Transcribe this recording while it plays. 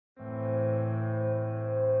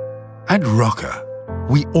At Roca,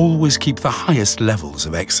 we always keep the highest levels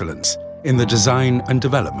of excellence in the design and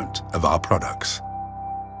development of our products.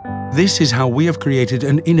 This is how we have created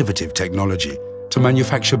an innovative technology to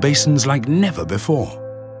manufacture basins like never before.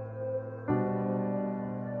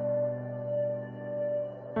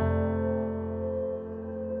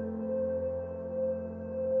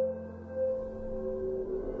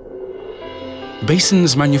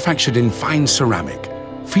 Basins manufactured in fine ceramic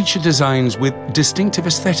feature designs with distinctive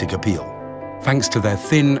aesthetic appeal, thanks to their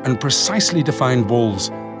thin and precisely defined walls,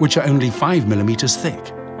 which are only 5 millimeters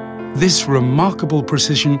thick. This remarkable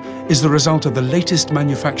precision is the result of the latest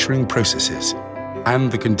manufacturing processes and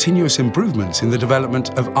the continuous improvements in the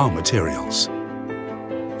development of our materials.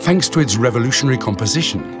 Thanks to its revolutionary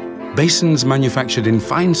composition, basins manufactured in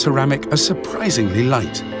fine ceramic are surprisingly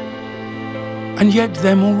light. And yet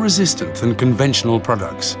they're more resistant than conventional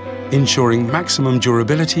products, ensuring maximum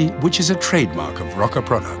durability, which is a trademark of Roca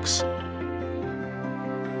products.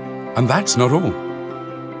 And that's not all.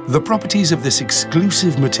 The properties of this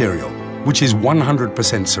exclusive material, which is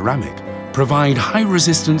 100% ceramic, provide high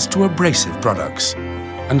resistance to abrasive products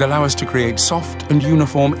and allow us to create soft and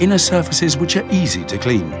uniform inner surfaces which are easy to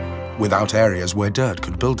clean, without areas where dirt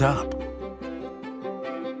could build up.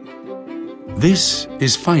 This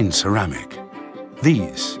is fine ceramic.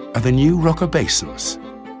 These are the new Roca basins.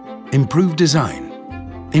 Improved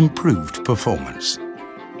design, improved performance.